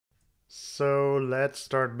So let's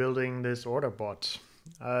start building this order bot.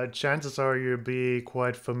 Chances are you'll be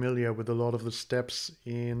quite familiar with a lot of the steps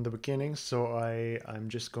in the beginning, so I'm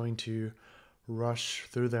just going to rush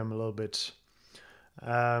through them a little bit.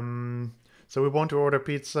 Um, so we want to order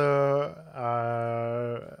pizza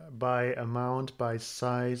by amount, by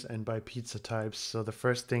size, and by pizza types. So the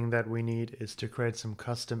first thing that we need is to create some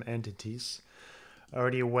custom entities. I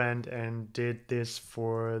already went and did this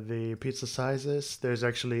for the pizza sizes. There's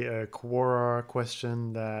actually a Quora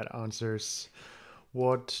question that answers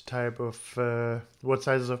what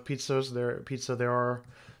sizes of pizza there are.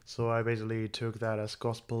 So I basically took that as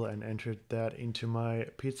gospel and entered that into my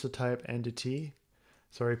pizza type entity,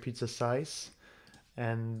 sorry, pizza size.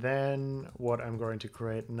 And then what I'm going to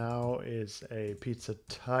create now is a pizza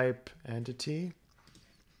type entity.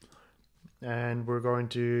 And we're going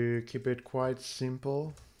to keep it quite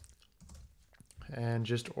simple and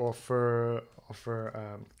just offer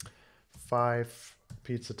 5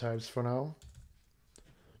 pizza types for now: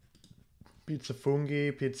 pizza fungi,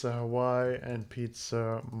 pizza Hawaii, and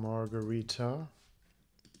pizza margherita,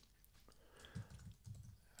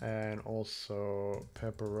 and also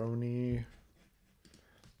pepperoni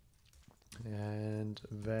and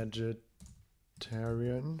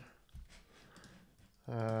vegetarian.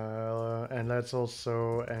 And let's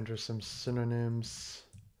also enter some synonyms.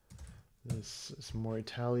 This is more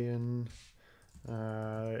Italian.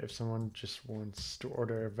 If someone just wants to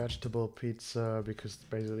order a vegetable pizza, because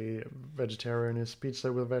basically vegetarian is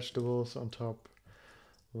pizza with vegetables on top,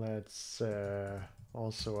 let's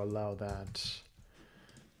also allow that.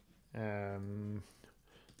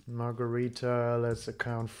 Margarita, let's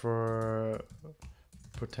account for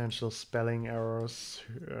potential spelling errors.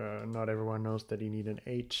 Not everyone knows that you need an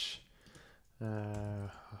H.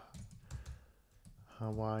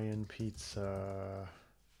 Hawaiian pizza.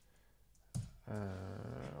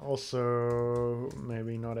 Also,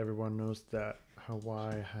 maybe not everyone knows that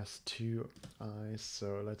Hawaii has 2 I's,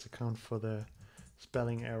 so let's account for the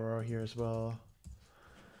spelling error here as well.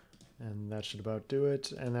 And that should about do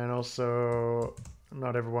it. And then also,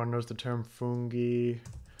 not everyone knows the term fungi.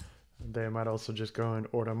 They might also just go and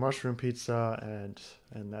order mushroom pizza, and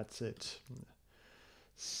that's it.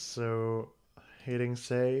 So hitting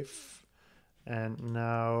save. And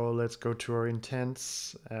now let's go to our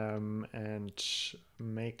intents and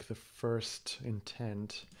make the first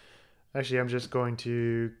intent. Actually, I'm just going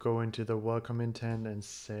to go into the welcome intent and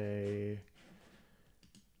say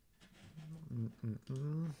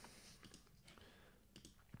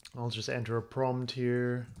I'll just enter a prompt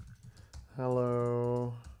here.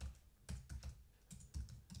 Hello,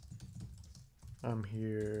 I'm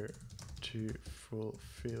here to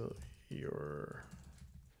fulfill your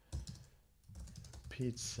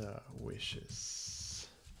pizza wishes.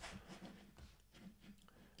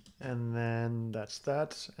 And then that's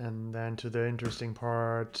that. And then to the interesting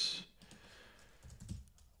part,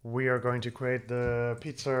 we are going to create the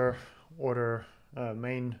pizza order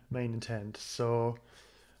main intent. So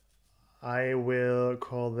I will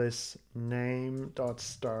call this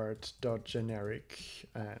name.start.generic.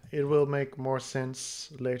 It will make more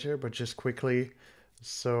sense later, but just quickly.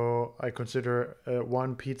 So I consider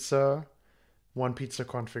one pizza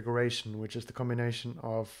configuration, which is the combination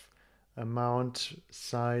of amount,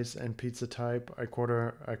 size, and pizza type. I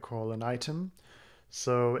call an item.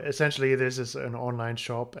 So essentially, this is an online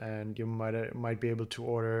shop, and you might be able to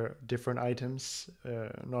order different items,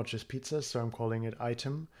 not just pizzas. So I'm calling it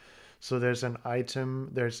item. So there's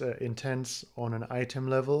intents on an item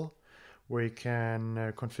level where you can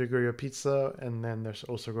configure your pizza, and then there's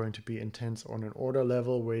also going to be intents on an order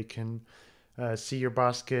level where you can see your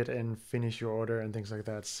basket and finish your order and things like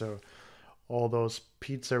that. So all those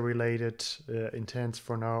pizza related intents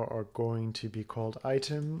for now are going to be called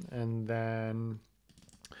item, and then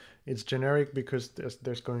it's generic because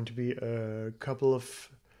there's going to be a couple of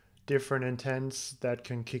different intents that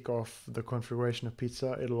can kick off the configuration of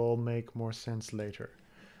pizza. It'll all make more sense later.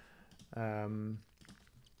 And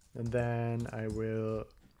then I will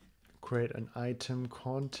create an item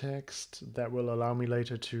context that will allow me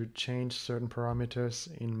later to change certain parameters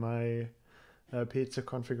in my pizza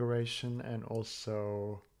configuration, and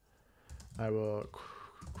also I will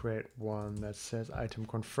create one that says item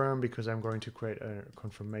confirm because I'm going to create a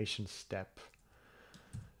confirmation step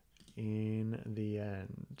in the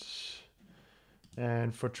end.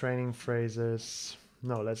 And for training phrases,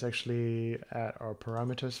 no, let's actually add our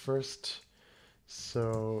parameters first.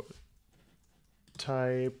 So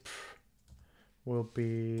type will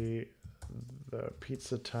be the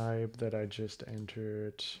pizza type that I just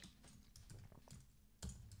entered.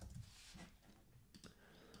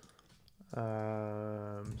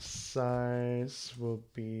 Size will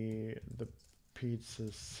be the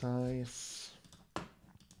pizza size.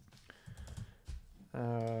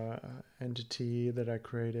 Entity that I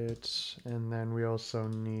created, and then we also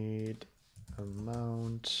need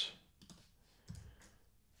amount,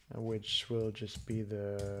 which will just be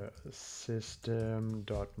the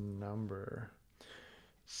system.number.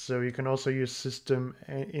 So you can also use system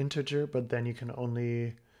integer, but then you can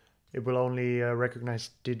only, it will only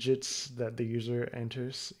recognize digits that the user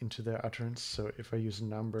enters into their utterance. So if I use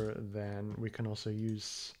number, then we can also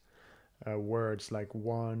use words like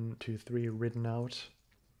 1, 2, 3 written out.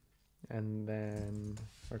 And then,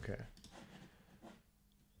 okay,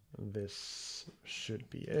 this should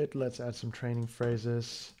be it. Let's add some training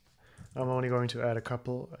phrases. I'm only going to add a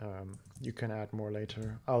couple. You can add more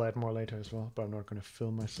later. I'll add more later as well, but I'm not going to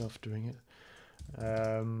film myself doing it.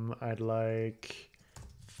 I'd like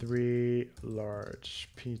 3 large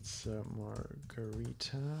pizza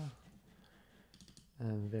margarita.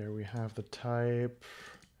 And there we have the type.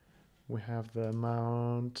 We have the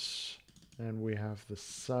amount. And we have the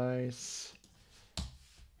size.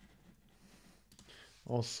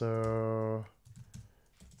 Also,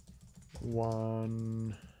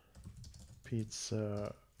 1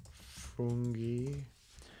 pizza fungi.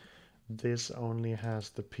 This only has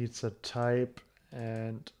the pizza type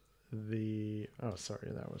and the, oh sorry,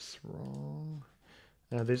 that was wrong.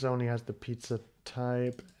 This only has the pizza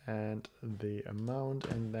type and the amount,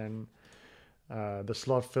 and then the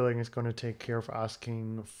slot filling is going to take care of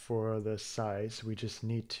asking for the size. We just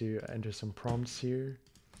need to enter some prompts here.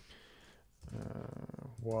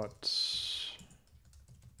 What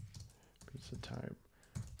pizza type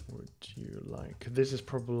would you like? This is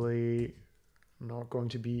probably not going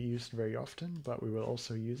to be used very often, but we will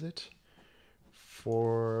also use it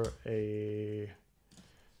for the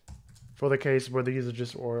case where the user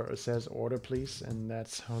just says order please, and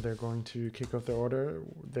that's how they're going to kick off their order.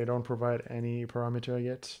 They don't provide any parameter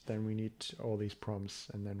yet, then we need all these prompts,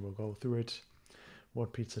 and then we'll go through it.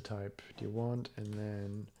 What pizza type do you want? And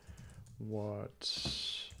then what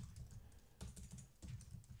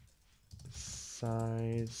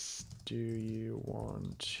size do you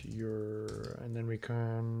want your, and then we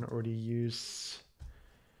can already use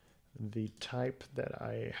the type that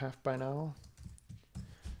I have by now.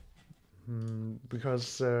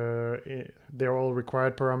 Because they're all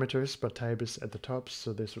required parameters, but type is at the top,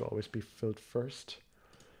 so this will always be filled first.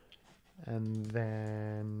 And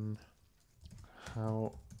then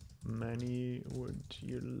how many would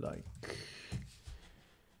you like?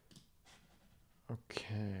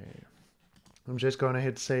 Okay, I'm just going to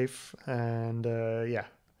hit save, and yeah,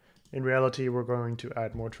 in reality we're going to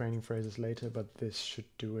add more training phrases later, but this should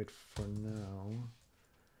do it for now.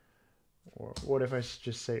 Or what if I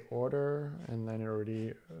just say order, and then it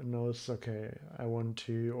already knows, okay, I want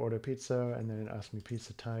to order pizza, and then it asks me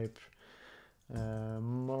pizza type.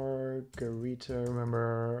 Margarita,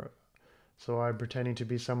 remember, so I'm pretending to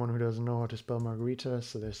be someone who doesn't know how to spell margarita,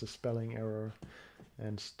 so there's a spelling error.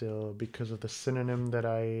 And still, because of the synonym that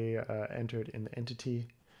I entered in the entity,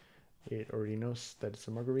 it already knows that it's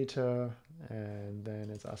a margarita, and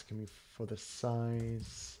then it's asking me for the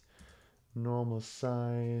size. Normal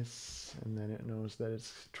size, and then it knows that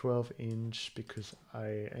it's 12" because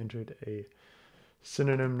I entered a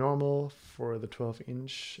synonym normal for the 12".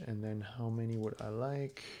 And then how many would I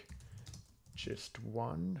like? Just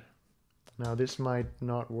 1. Now this might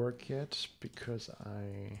not work yet because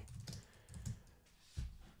I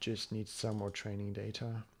just need some more training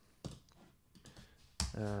data.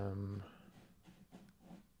 Yeah,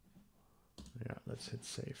 let's hit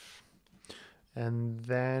save. And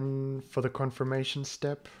then for the confirmation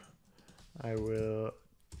step, I will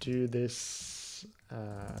do this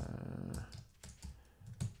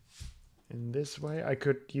in this way. I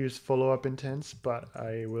could use follow-up intents, but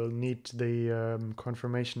I will need the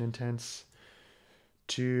confirmation intents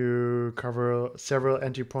to cover several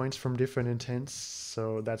entry points from different intents.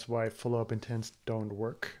 So that's why follow-up intents don't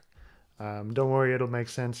work. Don't worry, it'll make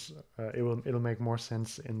sense. It'll make more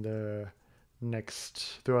sense in the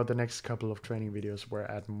throughout the next couple of training videos where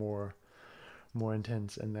I add more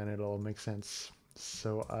intents, and then it'll all make sense.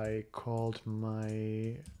 So I called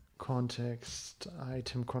my context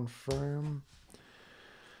item confirm,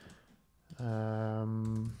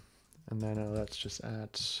 and then let's just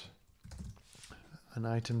add an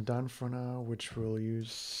item done for now, which we'll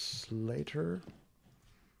use later.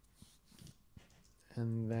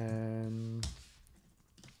 And then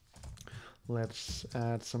let's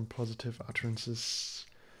add some positive utterances.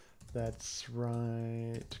 That's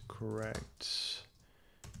right, correct,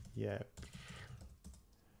 yep,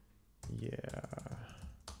 yeah,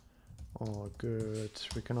 All good.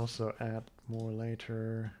 We can also add more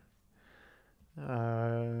later.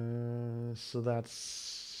 So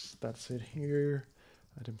that's it here.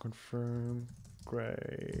 Item confirm.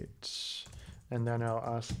 Great. And then I'll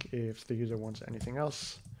ask if the user wants anything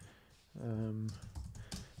else.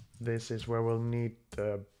 This is where we'll need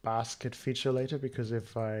the basket feature later, because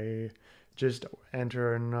if I just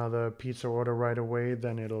enter another pizza order right away,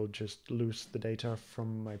 then it'll just lose the data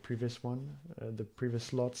from my previous one, the previous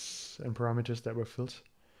slots and parameters that were filled.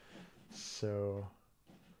 So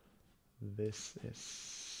this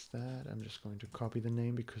is that. I'm just going to copy the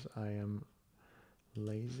name because I am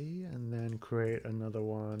lazy, and then create another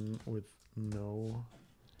one with no.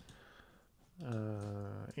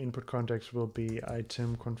 Input context will be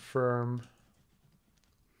item confirm.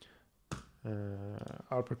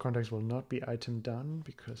 Output context will not be item done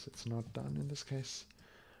because it's not done in this case.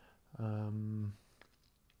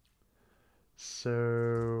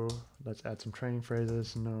 So let's add some training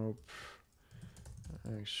phrases. Nope.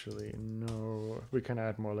 Actually, no. We can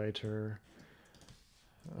add more later.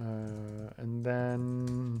 And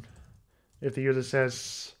then if the user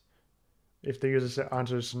says,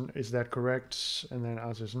 answers, is that correct? And then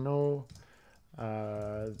answers no.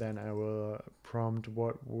 Then I will prompt,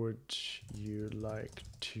 what would you like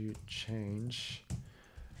to change?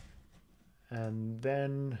 And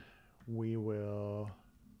then we'll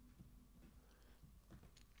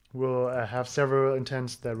have several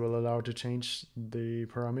intents that will allow to change the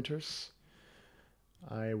parameters.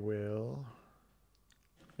 I'm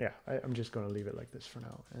just going to leave it like this for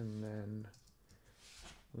now. And then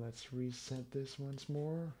let's reset this once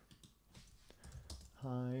more.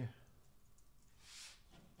 Hi.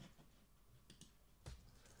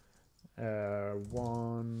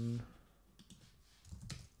 One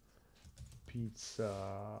pizza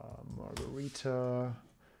margarita.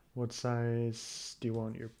 What size do you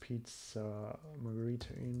want your pizza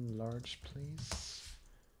margarita in? Large, please.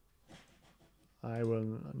 I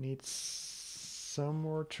will need some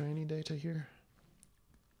more training data here.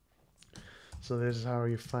 So this is how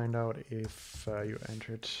you find out if you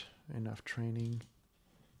entered enough training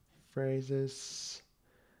phrases.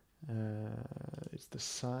 It's the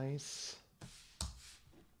size.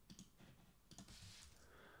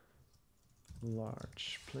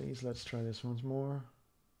 Large, please. Let's try this once more.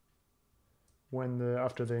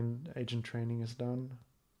 After the agent training is done.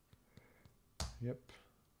 Yep.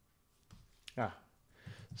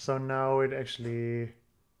 So now it actually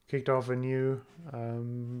kicked off a new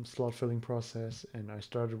slot filling process, and I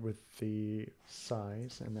started with the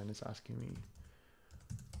size, and then it's asking me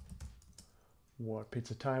what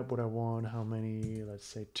pizza type would I want, how many, let's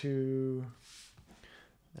say 2.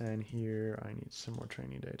 And here I need some more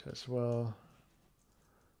training data as well.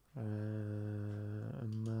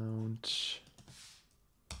 Amount.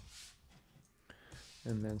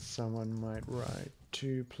 And then someone might write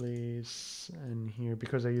 2, please. And here,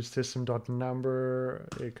 because I use system.number,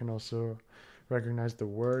 it can also recognize the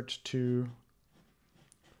word 2.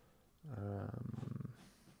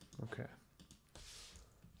 Okay.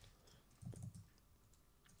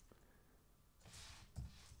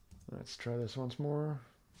 Let's try this once more.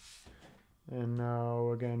 And now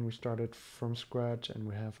again we started from scratch, and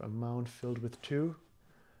we have amount filled with 2.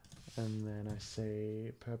 And then I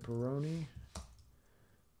say pepperoni.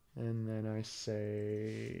 And then I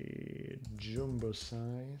say jumbo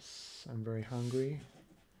size. I'm very hungry.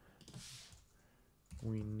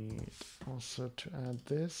 We need also to add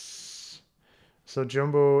this. So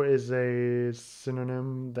jumbo is a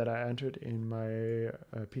synonym that I entered in my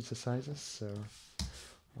pizza sizes. So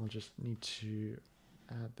I'll just need to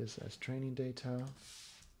add this as training data.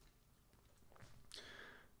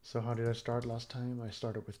 So how did I start last time? I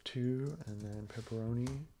started with 2 and then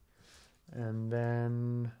pepperoni. And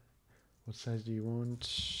then what size do you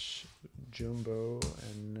want? Jumbo.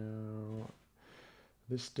 And now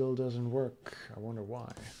this still doesn't work. I wonder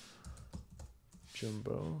why.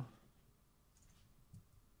 Jumbo.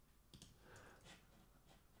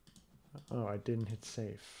 Oh, I didn't hit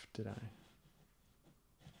save, did I?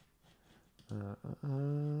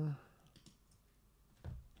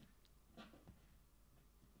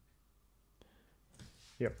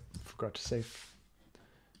 Yep, forgot to save.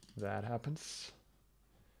 That happens.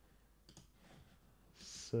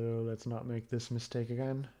 So let's not make this mistake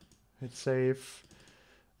again. Hit save.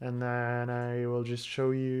 And then I will just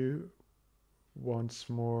show you once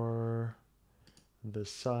more the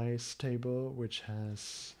size table, which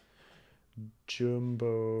has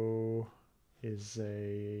jumbo is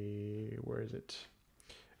a, where is it?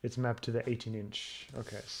 It's mapped to the 18-inch.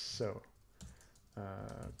 Okay, so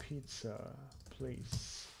pizza,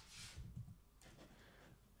 please.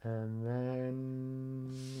 And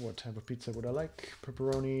then what type of pizza would I like?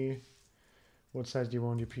 Pepperoni. What size do you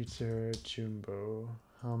want your pizza? Jumbo.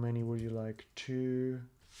 How many would you like? 2.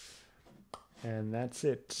 And that's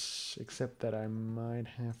it. Except that I might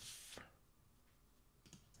have...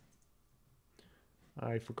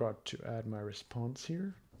 I forgot to add my response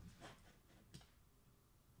here.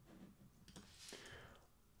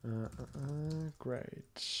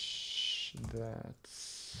 Great.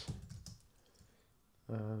 That's...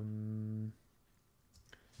 and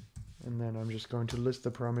then I'm just going to list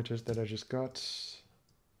the parameters that I just got.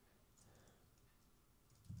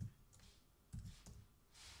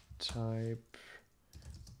 Type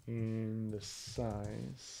in the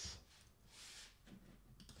size.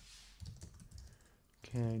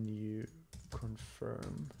 Can you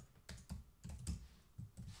confirm?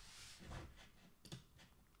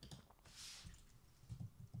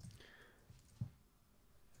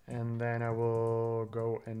 And then I will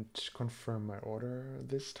go and confirm my order.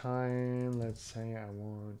 This time, let's say I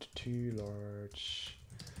want 2 large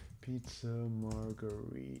pizza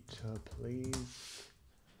margarita, please.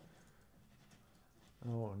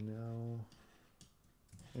 Oh no.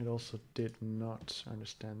 It also did not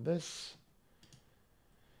understand this.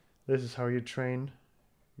 This is how you train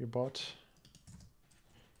your bot.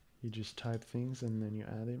 You just type things and then you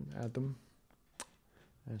add them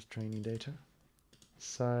as training data.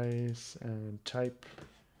 Size and type,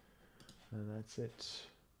 and that's it.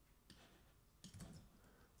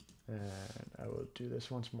 And I will do this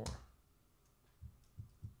once more.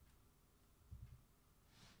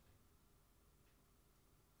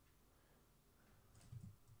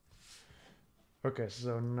 Okay,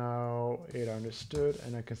 so now it understood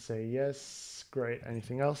and I can say yes, great,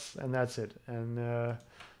 anything else, and that's it. And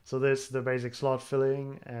so this is the basic slot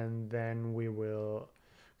filling, and then we will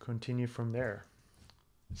continue from there.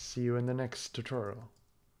 See you in the next tutorial.